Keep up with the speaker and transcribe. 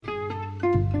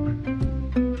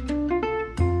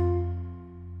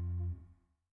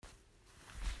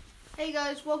Hey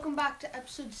guys, welcome back to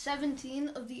episode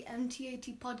 17 of the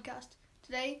MTAT podcast.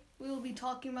 Today we will be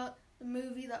talking about the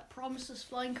movie that promised us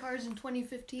flying cars in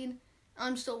 2015.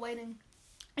 I'm still waiting.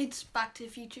 It's Back to the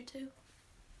Future 2.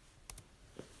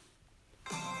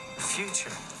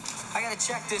 Future? I gotta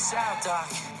check this out, Doc.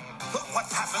 Look what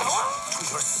happened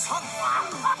to your son.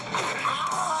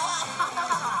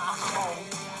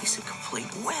 He's a complete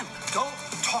wimp. Don't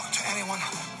talk to anyone.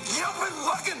 You've been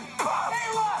looking, Bob.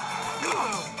 Hey,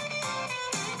 look!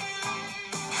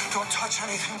 Don't touch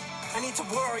anything. I need to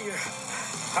borrow your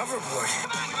hoverboard.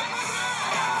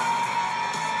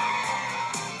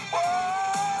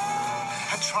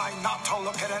 And try not to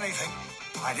look at anything.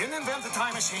 I didn't invent the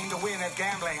time machine to win at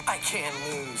gambling. I can't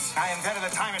lose. I invented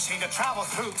a time machine to travel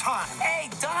through time. Hey,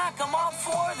 Doc, I'm all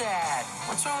for that.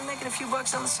 What's wrong with making a few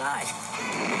bucks on the side?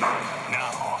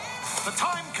 Now, the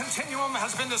time continuum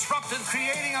has been disrupted,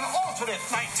 creating an alternate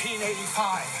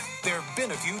 1985. There have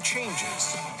been a few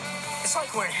changes. It's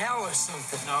like we're in hell or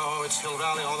something. No, it's Hill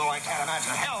Valley, although I can't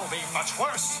imagine hell being much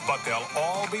worse. But they'll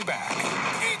all be back.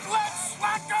 Eat less,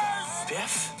 slackers!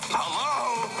 Biff?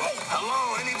 Hello?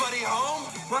 Hello, anybody home?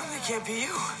 Well, it can't be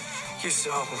you. You're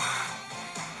so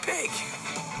big.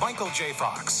 Michael J.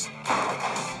 Fox.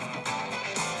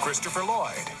 Christopher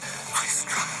Lloyd.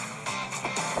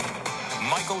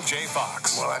 Michael J.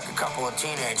 Fox. More like a couple of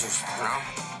teenagers, you know?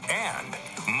 And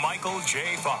Michael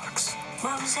J. Fox.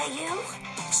 Mom, is that you?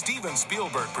 Steven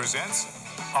Spielberg presents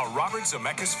a Robert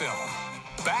Zemeckis film,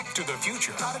 Back to the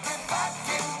Future,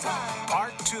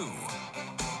 Part 2.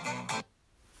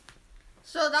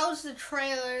 So that was the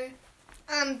trailer.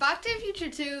 And Back to the Future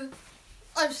 2,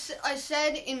 I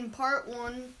said in part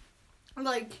 1,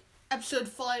 like episode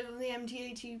 5 of the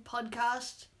MTAT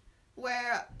podcast,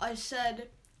 where I said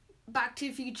Back to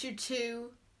the Future 2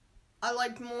 I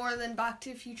liked more than Back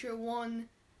to the Future 1.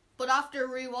 But after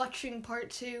rewatching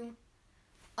part 2,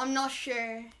 I'm not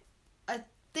sure. I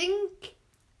think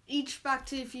each Back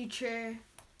to the Future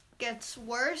gets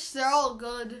worse. They're all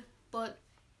good, but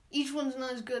each one's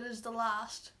not as good as the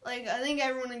last. Like, I think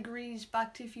everyone agrees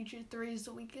Back to the Future 3 is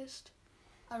the weakest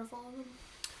out of all of them.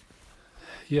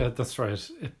 Yeah, that's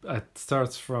right. It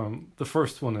starts from... The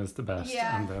first one is the best,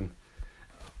 Yeah. and then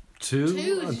 2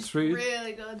 and is 3...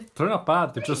 really good. They're not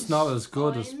bad, they're just not as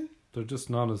good as... Fine. They're just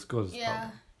not as good as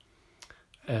Yeah,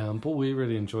 but we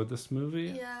really enjoyed this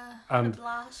movie. yeah. And- Had a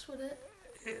blast with it.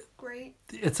 Great.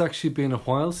 It's actually been a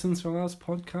while since our last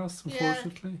podcast, Yeah.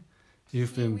 unfortunately. You've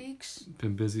Few been weeks.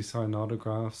 busy signing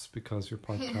autographs because your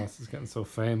podcast is getting so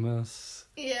famous.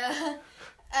 Yeah.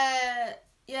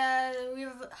 Yeah, we've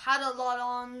had a lot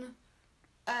on,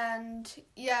 and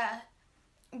yeah,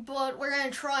 but we're gonna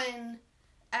try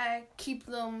and keep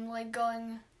them like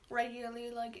going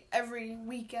regularly, like every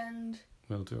weekend.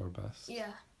 We'll do our best.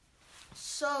 Yeah.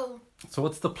 So So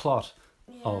what's the plot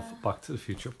yeah. of Back to the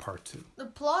Future Part 2? The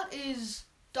plot is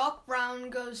Doc Brown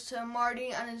goes to Marty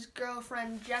and his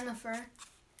girlfriend Jennifer,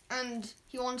 and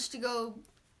he wants to go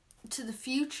to the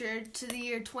future, to the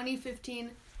year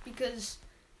 2015, because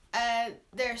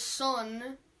their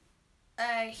son,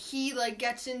 he like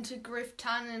gets into Griff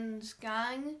Tannen's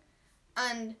gang,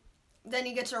 and then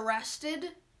he gets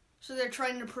arrested, so they're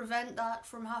trying to prevent that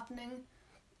from happening,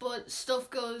 but stuff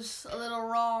goes a little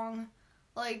wrong.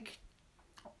 Like,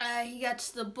 he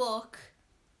gets the book.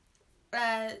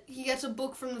 He gets a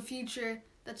book from the future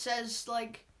that says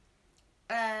like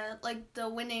the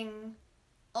winning,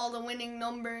 all the winning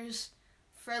numbers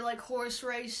for like horse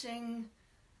racing,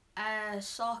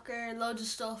 soccer, loads of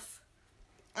stuff,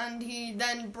 and he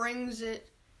then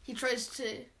he tries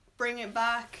to bring it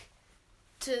back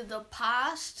to the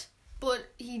past, but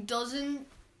he doesn't.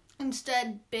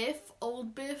 Instead,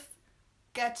 old Biff,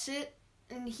 gets it,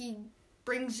 and he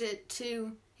brings it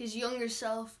to his younger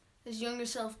self. His younger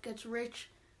self gets rich,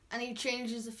 and he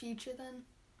changes the future then.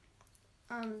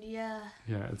 And yeah.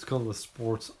 Yeah, it's called the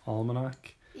Sports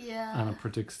Almanac. Yeah. And it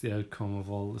predicts the outcome of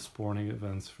all the sporting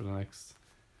events for the next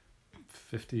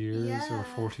 50 years or Yeah.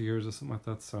 40 years or something like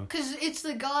that. So Because it's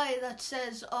the guy that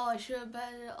says, "Oh, I should have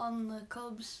bet it on the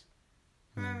Cubs."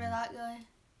 Remember that guy?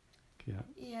 yeah.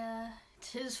 Yeah,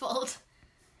 it's his fault.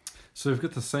 So we've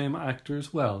got the same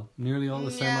actors. Well, nearly all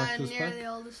the same actors nearly back.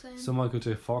 all the same. So Michael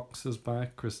J. Fox is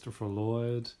back, Christopher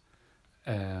Lloyd,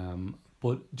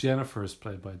 but Jennifer is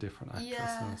played by a different actress in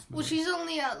Yeah. this Well, movie. she's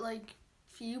only at like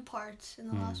few parts in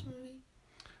the last movie.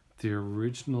 The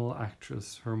original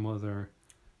actress, her mother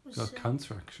Was got sick.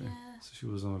 cancer actually, Yeah. so she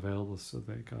was unavailable. So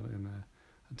they got in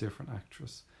a different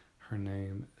actress. Her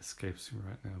name escapes me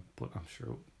right now, but I'm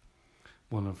sure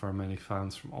one of our many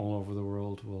fans from all over the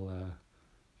world will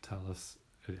tell us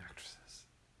who the actress is.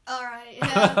 Alright,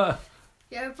 yeah.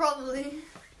 Yeah, probably.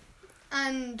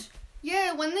 And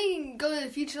yeah, when they go to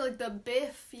the future, like the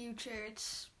Biff future,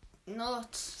 it's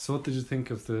nuts. So what did you think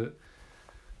of the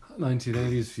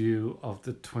 1980s view of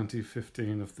the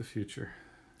 2015 of the future?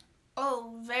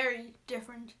 Oh, very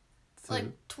different. So,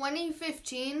 Like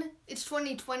 2015, it's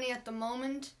 2020 at the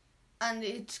moment, and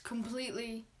it's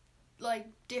completely like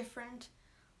different.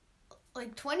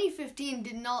 Like 2015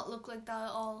 did not look like that at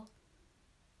all.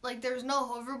 Like there was no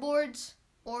hoverboards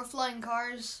or flying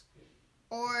cars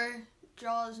or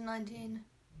Jaws 19.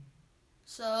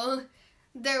 So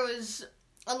there was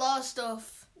a lot of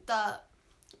stuff that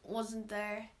wasn't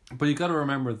there. but you got to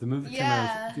remember, the movie came out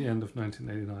Yeah. at the end of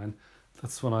 1989.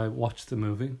 That's when I watched the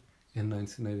movie, in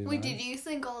 1989. Wait, did you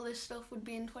think all this stuff would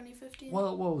be in 2015?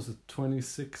 Well, what was it,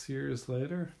 26 years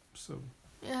later? So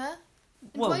Yeah.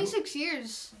 Well- 26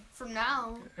 years from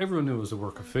now. everyone knew it was a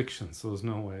work of fiction, so there's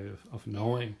no way of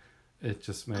knowing. It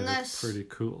just made Unless- it pretty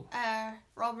cool.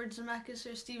 Robert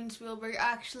Zemeckis or Steven Spielberg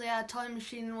actually had a time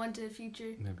machine and went to the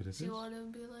future. Maybe they See did. what it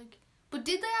would be like. But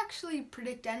did they actually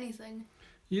predict anything?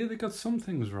 Yeah, they got some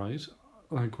things right.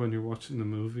 Like when you're watching the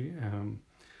movie,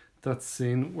 that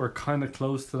scene, we're kind of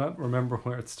close to that. Remember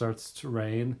where it starts to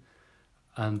rain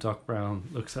and Doc Brown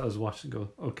looks at his watch and goes,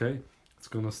 okay, it's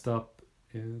going to stop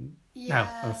in now.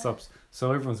 And it stops.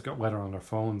 So everyone's got weather on their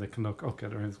phone. They can look, okay,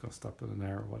 the rain's going to stop in an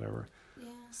hour or whatever. Yeah.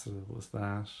 So there was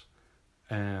that.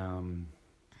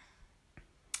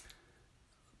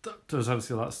 There's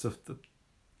obviously a lot of stuff that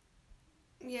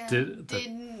Yeah. didn't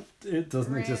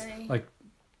exist. really. Like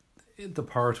the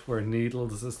part where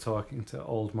Needles is talking to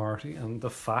old Marty and the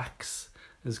fax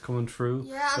is coming through.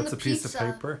 Yeah, and That's the a piece pizza.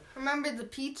 of paper. Remember the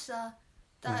pizza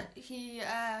that he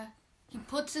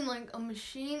puts in like a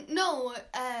machine? No,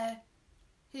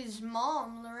 his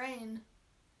mom, Lorraine.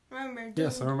 Remember?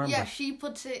 Yes, I remember. Yeah, she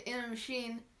puts it in a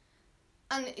machine.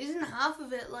 And isn't half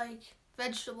of it like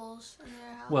vegetables? And the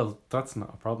other half? Well, that's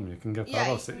not a problem. You can get Yeah, that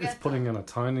you off. can It's get putting in a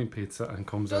tiny pizza and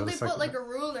comes so out a they second. put like a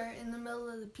ruler in the middle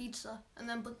of the pizza and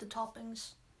then put the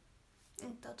toppings. I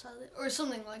think that's how they, or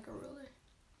something like a ruler.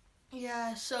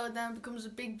 Yeah, so then it becomes a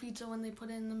big pizza when they put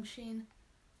it in the machine.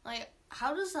 Like,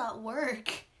 how does that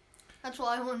work? That's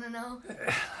what I want to know.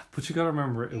 But you got to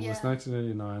remember, it was Yeah.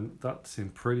 1989. That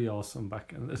seemed pretty awesome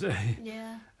back in the day.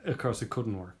 Yeah. Of course, it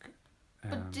couldn't work.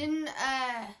 But didn't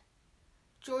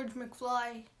George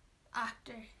McFly,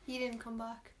 actor, he didn't come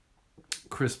back?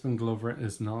 Crispin Glover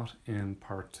is not in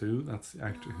part 2. That's the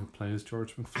actor who plays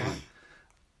George McFly.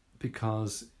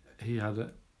 Because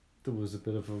there was a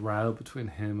bit of a row between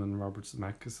him and Robert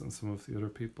Zemeckis and some of the other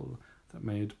people that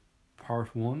made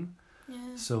part 1.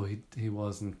 Yeah. So he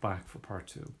wasn't back for part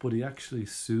 2. But he actually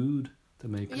sued the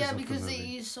makers Yeah, of the because movie. they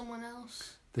used someone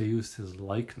else. They used his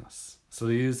likeness. So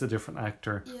they used a different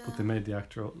actor, Yeah. but they made the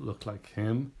actor look like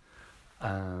him.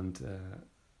 And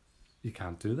you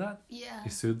can't do that. Yeah. He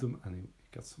sued them and he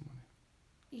got some money.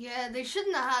 Yeah, they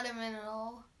shouldn't have had him in at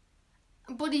all.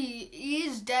 But he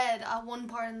is dead at one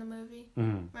part in the movie.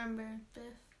 Remember, Biff?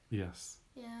 Yes.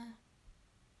 Yeah.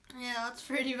 Yeah, that's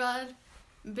pretty bad.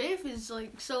 Biff is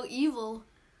like so evil.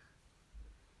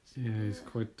 Yeah, he's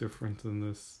quite different in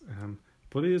this.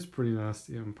 But he is pretty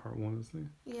nasty in part 1, isn't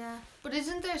Yeah. But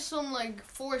isn't there some like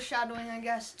foreshadowing, I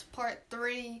guess, to part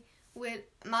 3 with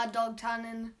Mad Dog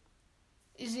Tannen?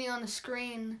 Isn't he on the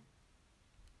screen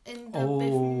in the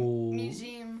Biff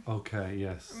museum? he? Okay,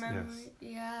 yes. Remember? Yes.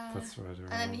 Yeah. That's right. I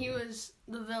remember. And he was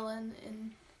the villain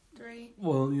in 3.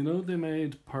 Well, you know, they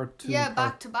made part 2. Yeah, and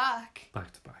back to back.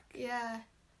 Back to back. Yeah.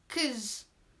 Because,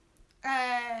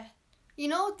 you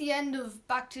know, at the end of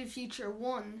Back to the Future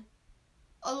 1,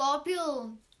 a lot of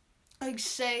people, like,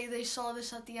 say they saw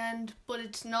this at the end, but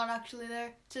it's not actually there.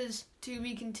 It says, to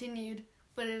be continued,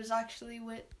 but it was actually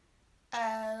with,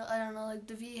 I don't know, like,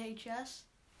 the VHS.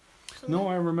 No,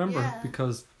 I remember Yeah.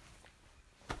 because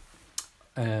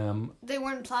They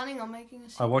weren't planning on making a I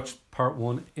sequel. watched part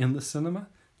 1 in the cinema.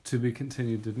 To be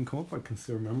continued didn't come up. I can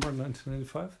still remember in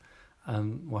 1995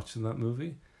 and watching that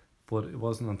movie, but it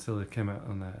wasn't until it came out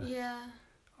on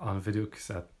a video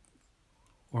cassette,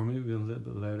 or maybe a little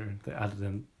bit later, they added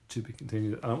in to be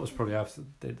continued, and it was probably after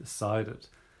they decided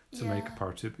to make a Yeah.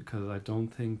 part 2, because I don't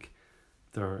think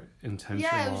their intention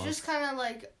Yeah, it was was just kind of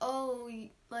like, oh,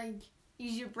 like,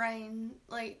 use your brain.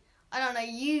 Like, I don't know,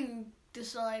 you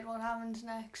decide what happens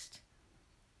next.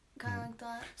 Kind of like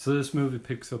that. So this movie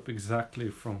picks up exactly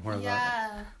from where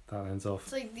Yeah. that ends off.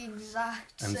 It's like the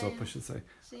exact Ends same up, I should say.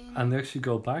 scene. And they actually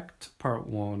go back to part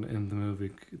 1 in the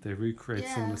movie. They recreate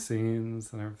some of Yeah. the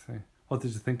scenes and everything. What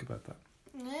did you think about that?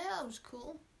 Yeah, that was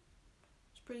cool.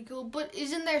 It's pretty cool. But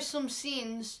isn't there some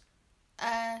scenes,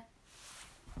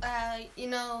 you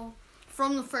know,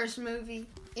 from the first movie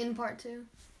in part 2?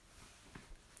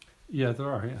 Yeah, there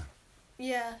are, yeah.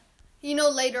 Yeah. You know,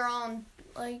 later on,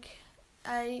 like,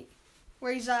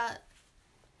 where he's at,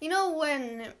 you know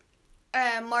when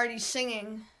Marty's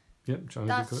singing? Yep, Johnny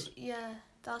Be Good. Yeah,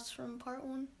 that's from part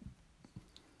 1.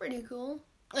 Pretty cool.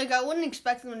 Like, I wouldn't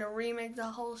expect them to remake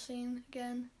that whole scene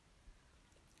again.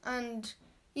 And,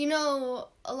 you know,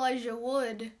 Elijah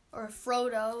Wood, or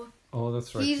Frodo. Oh,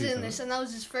 that's right. He's in this, and that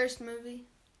was his first movie.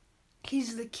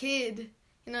 He's the kid.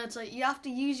 You know, it's like, you have to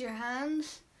use your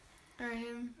hands. Or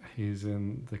him. He's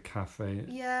in the cafe.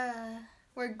 Yeah.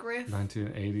 Where Griff.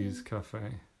 1980s cafe.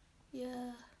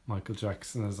 Yeah. Michael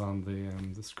Jackson is on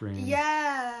the screen.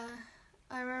 Yeah.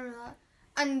 I remember that.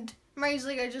 And Mary's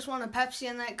like, I just want a Pepsi,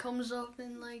 and that comes up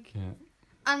and like... Yeah.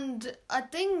 And I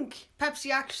think Pepsi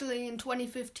actually in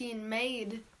 2015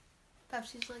 made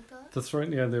Pepsis like that. That's right,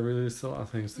 yeah, they released a lot of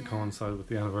things to coincide with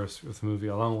the anniversary of the movie,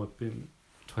 along with being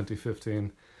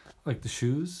 2015. Like the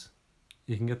shoes.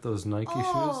 You can get those Nike shoes.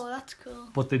 Oh, that's cool.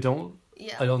 But they don't...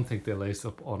 Yeah. I don't think they lace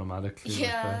up automatically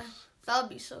like that. That'd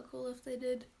be so cool if they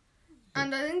did.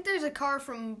 And I think there's a car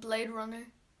from Blade Runner.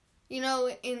 You know,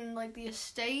 in like the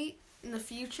estate in the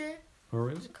future. Oh,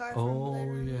 really? There's a car from Blade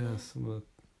Runner. Yeah, some of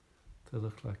they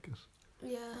look like it.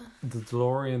 Yeah. The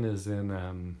DeLorean is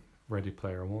in Ready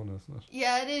Player One, isn't it?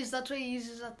 Yeah, it is. That's what he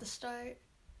uses at the start.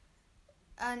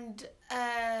 And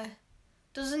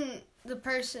doesn't the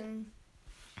person...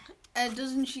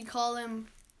 doesn't she call him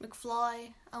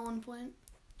McFly at one point?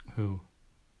 Who?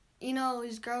 You know,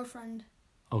 his girlfriend.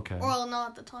 Okay. Well,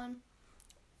 not at the time.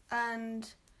 And,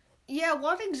 yeah,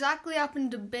 what exactly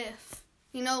happened to Biff?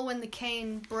 You know, when the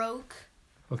cane broke?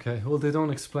 Okay, well, they don't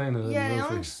explain it in the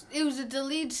movie. It was a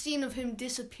deleted scene of him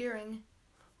disappearing.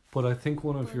 But I think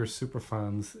one of your super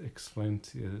fans explained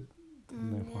to you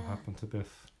what happened to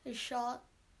Biff. He shot.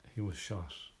 He was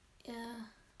shot. Yeah.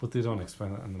 But they don't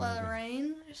explain it in the By movie. the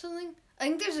rain or something? I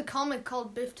think there's a comic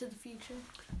called Biff to the Future.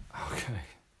 Okay.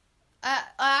 I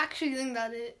actually think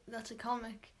that's a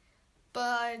comic,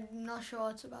 but I'm not sure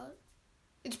what it's about.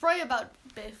 It's probably about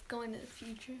Biff going to the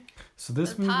future. So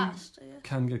this the movie past, I guess.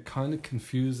 can get kind of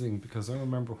confusing because I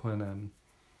remember when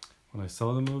I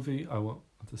saw the movie, I went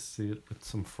to see it with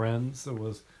some friends. There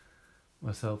was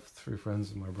myself, 3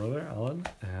 friends, and my brother Alan,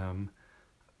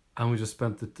 and we just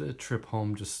spent the trip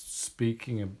home just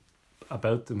speaking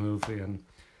about the movie. And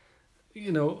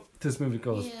you know, this movie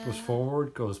goes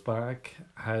forward, goes back,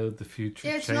 how the future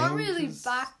changes. It's not really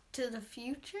Back to the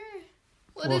Future.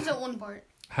 Well, it is at one part.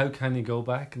 How can he go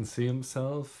back and see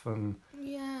himself? And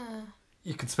yeah,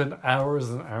 you could spend hours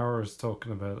and hours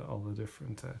talking about all the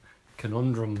different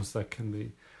conundrums that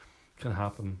can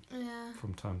happen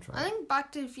from time travel. I think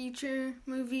Back to the Future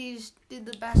movies did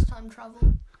the best time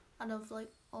travel out of like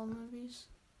all movies.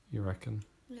 You reckon?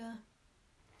 Yeah.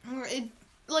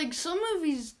 Like some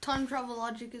movies, time travel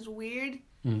logic is weird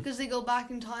because they go back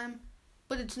in time,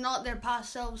 but it's not their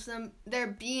past selves. They're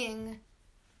being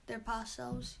their past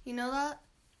selves. You know that?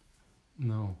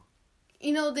 No.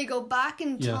 You know, they go back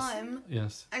in time.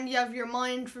 Yes. And you have your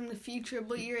mind from the future,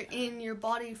 but you're in your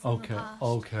body from the past.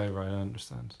 Okay, right, I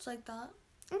understand. It's like that.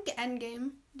 I think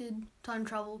Endgame did time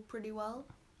travel pretty well.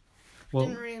 Well,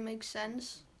 didn't really make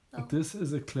sense, though. This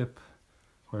is a clip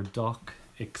where Doc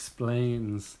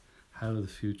explains how the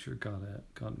future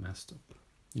got messed up.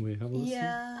 We have a listen?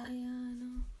 Yeah, I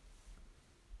know.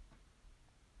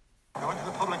 I went to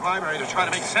the public library to try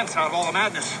to make sense out of all the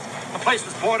madness. The place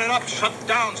was boarded up, shut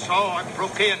down, so I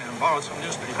broke in and borrowed some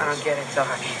newspapers. I don't get it, Doc.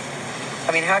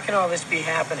 I mean, how can all this be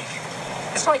happening?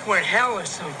 It's like we're in hell or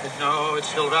something. No,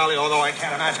 it's Hill Valley, although I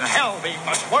can't imagine hell being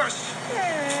much worse.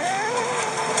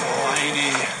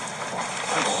 Lady,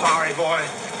 I'm sorry, boy.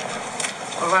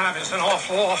 The lab is an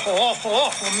awful, awful, awful,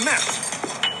 awful mess.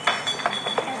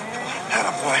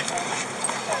 Attaboy.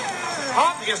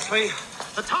 Obviously,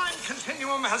 the time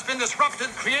continuum has been disrupted,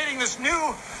 creating this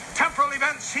new temporal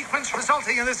event sequence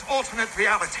resulting in this alternate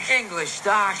reality. English,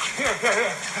 Doc. Here.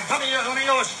 Let me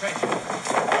illustrate.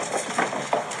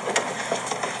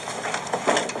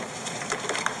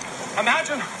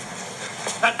 Imagine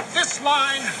that this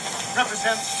line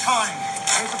represents time.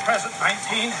 Here's the present,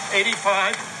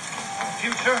 1985,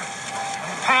 future, and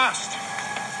the past.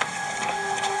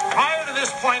 Prior to this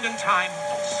point in time,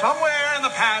 somewhere in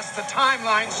the past, the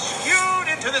timeline skewed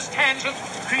into this tangent,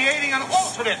 creating an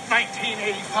alternate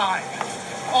 1985.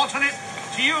 Alternate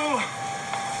to you,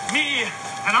 me,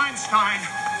 and Einstein,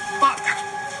 but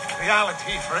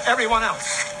reality for everyone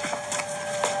else.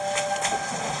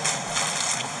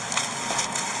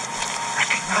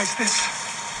 Recognize this?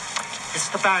 It's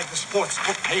the bag the sports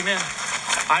book came in.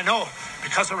 I know,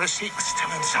 because the receipt was still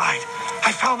inside.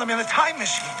 I found them in a time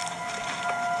machine,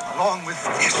 along with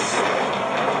this.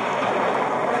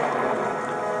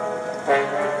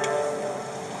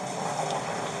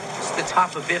 It's the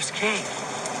top of Biff's cave.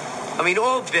 I mean,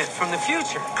 old Biff from the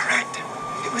future. Correct.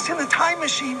 It was in the time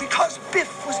machine because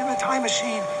Biff was in the time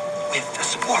machine with the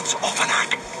sports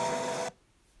almanac.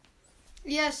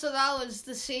 Yeah, so that was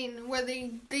the scene where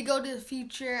they go to the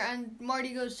future and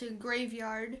Marty goes to a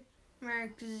graveyard.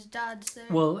 Because his dad's there.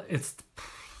 Well, it's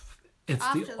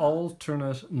After the that.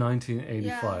 alternate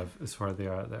 1985 is where they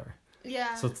are there.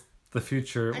 Yeah. So it's the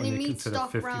future and when he you meets consider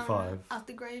Doc 55. Brown at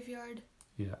the graveyard.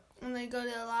 Yeah. And they go to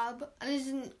the lab. And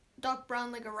isn't Doc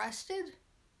Brown, like, arrested?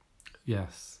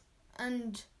 Yes.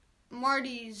 And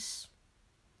Marty's...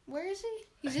 Where is he?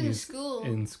 He's in school.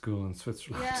 In school in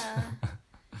Switzerland. Yeah.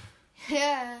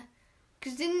 Yeah.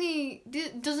 Because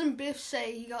doesn't Biff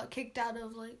say he got kicked out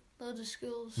of, like, loads of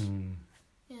schools? Mm.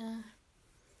 Yeah.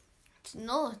 It's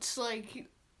nuts, like,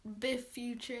 Biff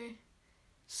future.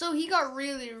 So he got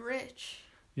really rich.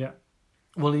 Yeah.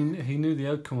 Well, he knew the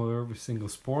outcome of every single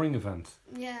sporting event.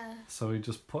 Yeah. So he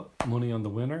just put money on the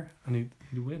winner and he'd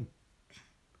win.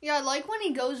 Yeah, I like when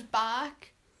he goes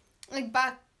back, like,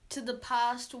 back to the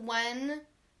past when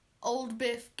old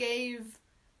Biff gave,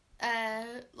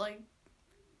 like,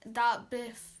 that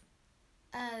Biff,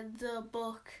 the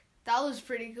book. That was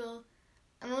pretty cool.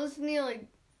 And wasn't he, like,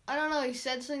 I don't know, he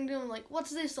said something to him, like,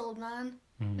 what's this, old man?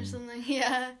 Or something,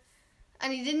 yeah.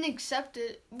 And he didn't accept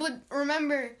it. But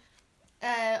remember,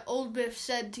 old Biff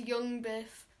said to young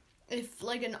Biff, if,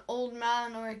 like, an old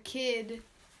man or a kid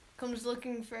comes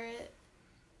looking for it,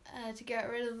 to get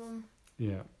rid of him.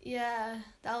 Yeah. Yeah,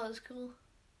 that was cool.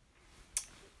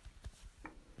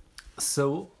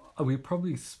 So we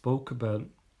probably spoke about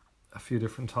a few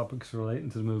different topics relating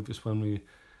to the movies when we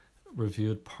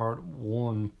reviewed part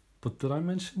 1. But did I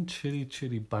mention Chitty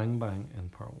Chitty Bang Bang in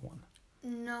part 1?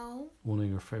 No. One of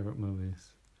your favourite movies.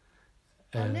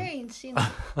 I've never even seen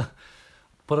it.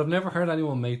 But I've never heard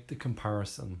anyone make the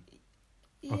comparison.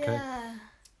 Okay. Yeah.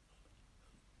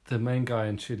 The main guy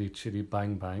in Chitty Chitty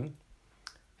Bang Bang,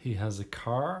 he has a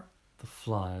car that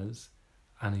flies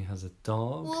and he has a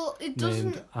dog Well, it named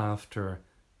doesn't... after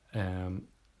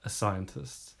a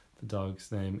scientist. The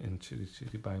dog's name in Chitty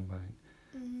Chitty Bang Bang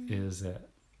is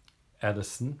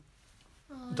Edison.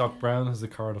 Oh, Doc Brown has a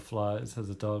car that flies, has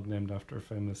a dog named after a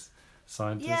famous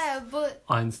scientist. Yeah, but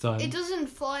Einstein. it doesn't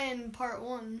fly in part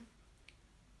 1.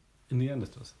 In the end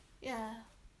it does. Yeah.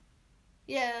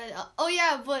 Yeah. Oh,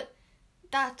 yeah, but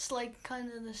that's, like,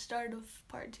 kind of the start of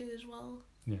part 2 as well.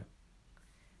 Yeah.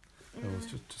 That was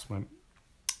just my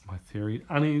theory.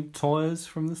 Any toys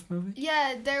from this movie?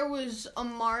 Yeah, there was a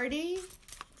Marty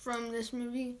from this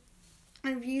movie.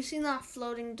 Have you seen that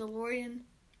floating DeLorean?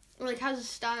 It, like, has a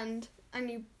stand, and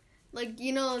you, like,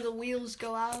 you know, the wheels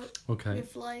go out. Okay. You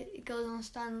fly, it goes on a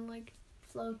stand and, like,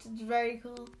 floats. It's very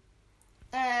cool.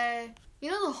 You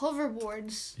know the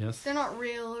hoverboards? Yes. They're not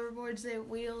real hoverboards, they have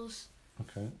wheels.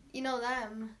 Okay. You know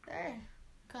them. They're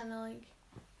kind of like...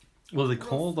 Well, they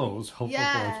call those hoverboards,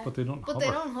 Yeah, but they don't but hover.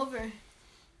 they don't hover.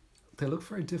 They look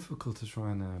very difficult to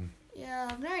try and... Yeah,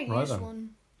 I've never Right used on. one.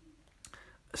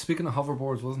 Speaking of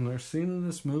hoverboards, wasn't there a scene in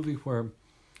this movie where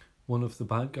one of the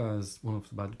bad girls,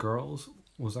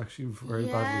 was actually very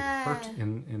badly hurt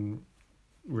in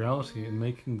reality in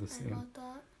making the I scene? got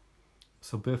that.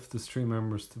 So Biff, there's 3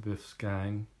 members to Biff's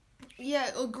gang.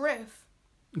 Yeah, Griff.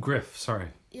 Griff, sorry.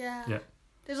 Yeah. Yeah.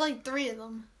 There's like 3 of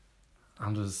them.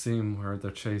 And there's a scene where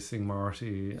they're chasing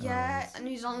Marty Yeah, and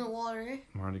he's on the water.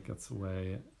 Marty gets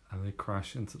away and they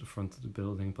crash into the front of the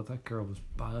building, but that girl was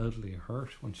badly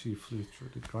hurt when she flew through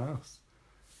the glass.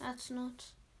 That's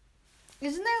nuts.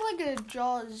 Isn't there like a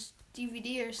Jaws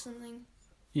DVD or something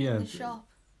Yeah. in the shop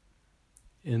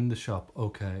In the shop,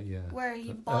 okay, yeah. where he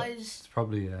It's buys...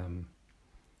 probably a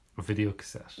video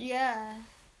cassette. Yeah.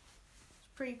 It's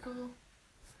pretty cool.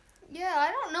 Yeah,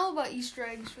 I don't know about Easter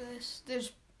eggs for this.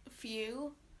 There's a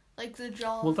few. Like the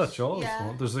Jaws. Well, that Jaws yeah.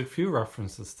 one. There's a few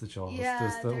references to Jaws. Yeah,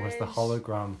 Where's the there's-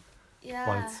 hologram Yeah.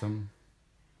 bites him.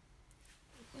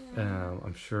 Yeah.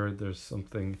 I'm sure there's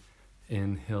something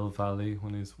in Hill Valley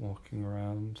when he's walking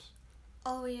around.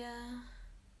 Oh, yeah.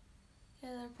 Yeah,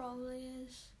 there probably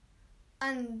is.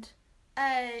 And,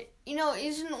 you know,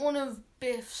 isn't one of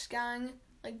Biff's gang,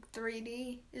 like,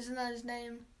 3D? Isn't that his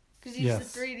name? Because he's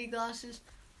Yes. the 3D glasses.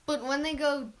 But when they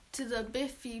go to the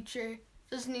Biff future,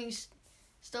 doesn't he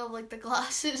still have, like, the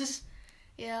glasses?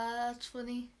 Yeah, that's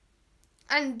funny.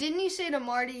 And didn't he say to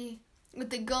Marty, with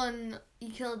the gun, he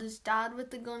killed his dad with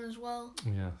the gun as well?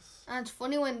 Yes. And it's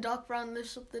funny when Doc Brown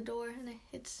lifts up the door and it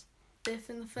hits Biff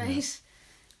in the face.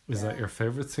 Is that Yeah. your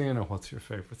favourite scene, or what's your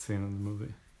favourite scene in the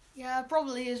movie? Yeah, it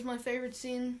probably is my favourite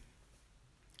scene.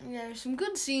 Yeah, there's some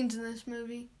good scenes in this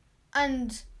movie.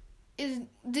 And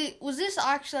Was this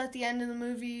actually at the end of the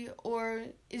movie, or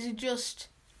is it just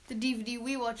the DVD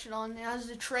we watch it on? It has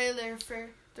the trailer for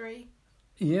 3.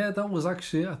 Yeah, that was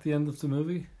actually at the end of the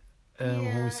movie.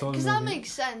 When we saw the because movie. that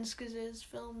makes sense because it was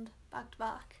filmed back to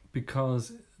back.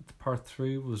 Because part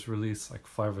 3 was released like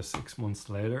 5 or 6 months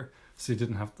later, so you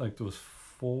didn't have there was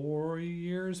 4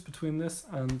 years between this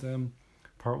and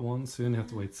part 1, so you only have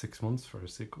to wait 6 months for a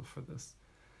sequel for this.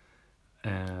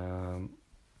 And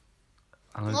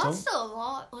Well, that's still a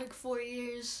lot, like 4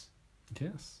 years.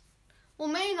 Yes. Well,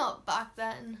 maybe not back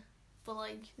then, but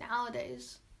like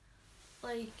nowadays,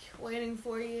 like waiting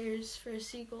 4 years for a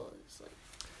sequel is like.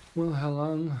 Well, how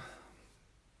long?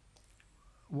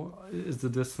 What is the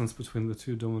distance between the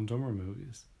 2 Dumb and Dumber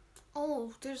movies?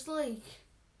 Oh, there's like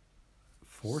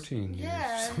 14 years.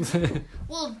 Yeah. Or something.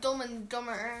 Well, Dumb and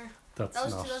Dumber. That's That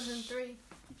was not. 2003.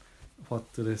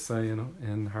 What do they say?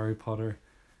 In Harry Potter,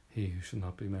 he who should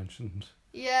not be mentioned.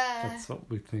 Yeah. That's what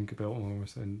we think about when we're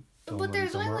saying. Dumb But and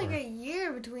there's Dumber. only like a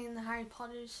year between the Harry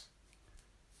Potters.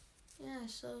 Yeah,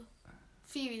 so a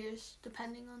few years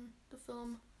depending on the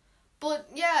film. But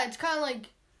yeah, it's kind of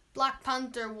like Black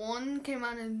Panther 1 came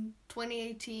out in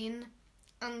 2018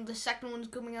 and the second one's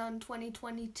coming out in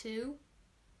 2022.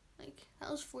 Like, that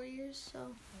was 4 years,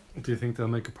 so. Do you think they'll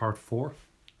make a part 4?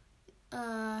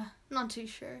 Not too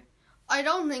sure. I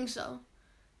don't think so.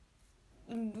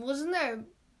 Wasn't there a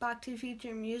Back to the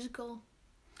Future musical?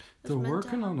 They're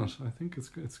working on it. I think it's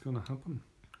going to happen.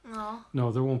 Oh.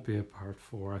 No, there won't be a part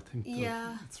 4. I think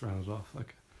Yeah. it's rounded off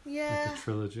like Yeah. a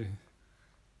trilogy.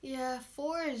 Yeah,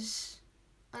 4 is,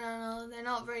 I don't know, they're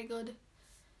not very good.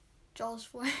 Jaws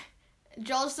 4.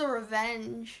 Jaws the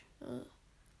Revenge.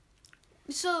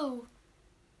 So,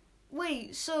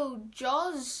 wait, so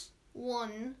Jaws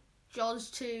 1, Jaws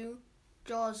 2,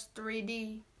 Jaws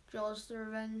 3D, Jaws the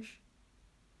Revenge.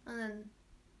 And then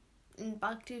in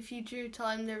Back to the Future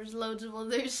time there was loads of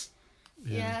others.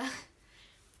 Yeah.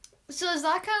 So is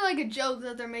that kind of like a joke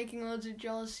that they're making loads of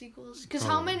Jaws sequels? Because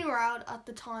how many were out at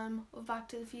the time of Back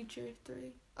to the Future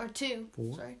 3? Or 2?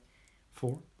 4. Sorry.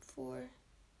 4. 4.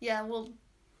 Yeah, well,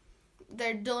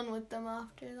 they're done with them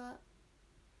after that.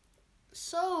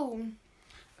 So,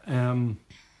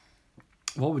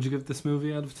 what would you give this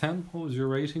movie out of 10? What would your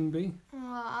rating be?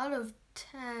 out of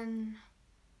 10,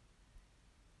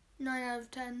 9 out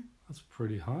of 10. That's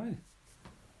pretty high.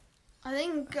 I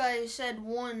think I said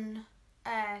 1,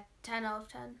 10 out of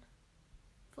 10,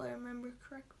 if I remember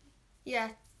correctly. Yeah,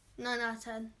 9 out of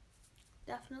 10,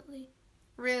 definitely.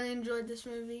 Really enjoyed this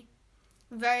movie.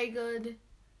 Very good.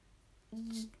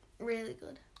 Really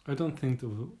good. I don't think there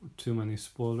were too many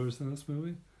spoilers in this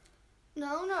movie.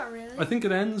 No, not really. I think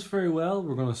it ends very well.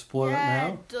 We're going to spoil it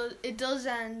now. It does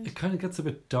end. It kind of gets a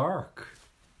bit dark.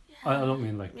 I don't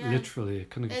mean like literally. It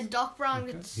kind of gets, Doc Brown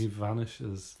gets he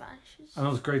vanishes. vanishes. And it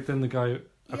was great. Then the guy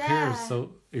appears.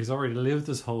 So he's already lived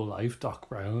his whole life, Doc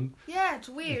Brown. Yeah, it's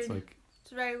weird. It's like,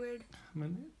 it's very weird. I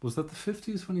mean, was that the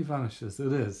 50s when he vanishes?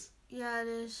 It is. Yeah, it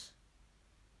is.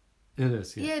 It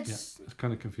is. Yeah. Yeah, It's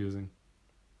kind of confusing.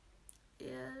 Yeah,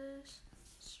 it is.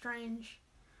 Strange.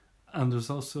 And there's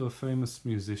also a famous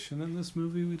musician in this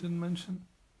movie we didn't mention.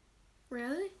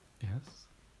 Really? Yes.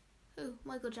 Who?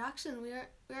 Michael Jackson. We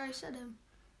already said him.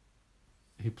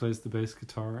 He plays the bass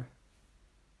guitar.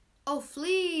 Oh,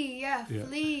 Flea. Yeah, Yeah.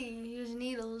 Flea. He was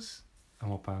Needles. And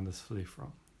what band is Flea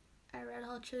from? Red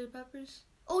Hot Chili Peppers.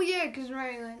 Oh yeah, because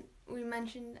we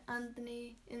mentioned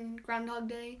Anthony in Groundhog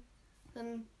Day,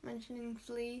 then mentioning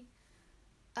Flea,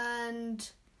 and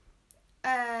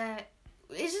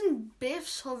isn't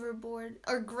Biff's hoverboard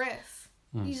or Griff?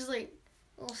 He's like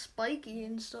all spiky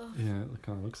and stuff. Yeah, it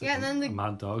kind of looks Yeah, like and then a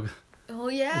mad dog. Oh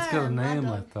yeah, It's got a Mad name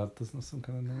Dog. like that, doesn't it? Some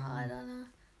kind of name. I don't know.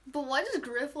 But why does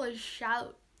Griff always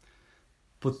shout?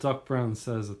 But Doc Brown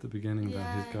says at the beginning that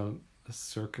Yeah. he's got a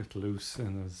circuit loose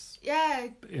in his Yeah,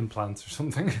 implants or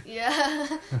something. yeah.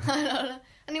 I don't know.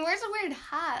 And he wears a weird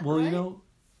hat. Well, right? you know,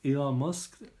 Elon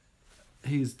Musk,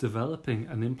 he's developing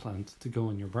an implant to go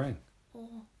in your brain.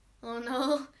 Oh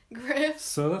no, Griff.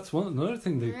 So that's another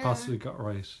thing they Yeah. possibly got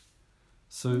right.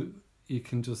 So you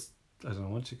can just, I don't know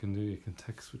what you can do. You can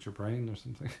text with your brain or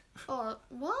something. Oh,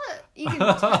 what? You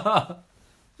can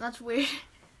That's weird.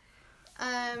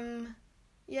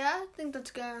 Yeah, I think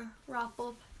that's gonna wrap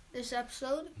up this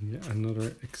episode. Yeah,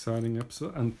 another exciting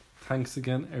episode. And thanks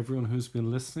again, everyone who's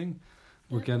been listening.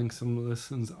 We're Yeah. getting some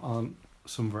listens on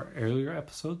some of our earlier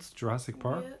episodes, Jurassic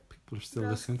Park. Yeah. People are still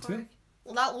Jurassic listening to Park.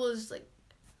 Well, that was like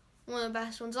one of the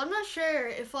best ones. I'm not sure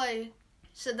if I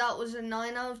said that was a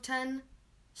 9 out of 10.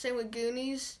 Same with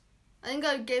Goonies. I think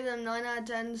I gave them 9 out of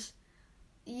 10s.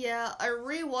 Yeah, I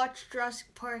rewatched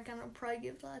Jurassic Park and I'll probably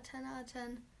give that a 10 out of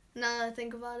 10. now that I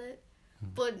think about it.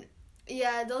 But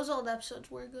yeah, those old episodes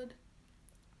were good.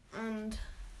 And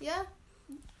yeah,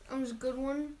 it was a good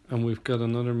one. And we've got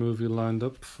another movie lined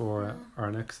up for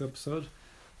our next episode.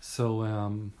 So,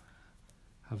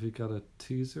 have you got a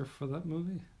teaser for that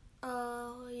movie?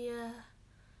 Oh, yeah.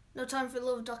 No Time for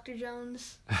Love, Dr.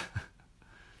 Jones.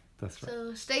 That's right.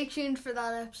 So stay tuned for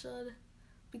that episode.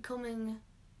 Be coming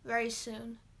very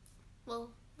soon.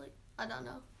 Well, I don't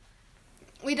know.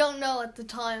 We don't know at the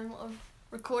time of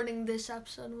recording this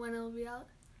episode when it'll be out.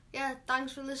 Yeah,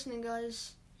 thanks for listening,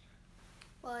 guys.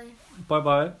 Bye.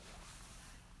 Bye-bye.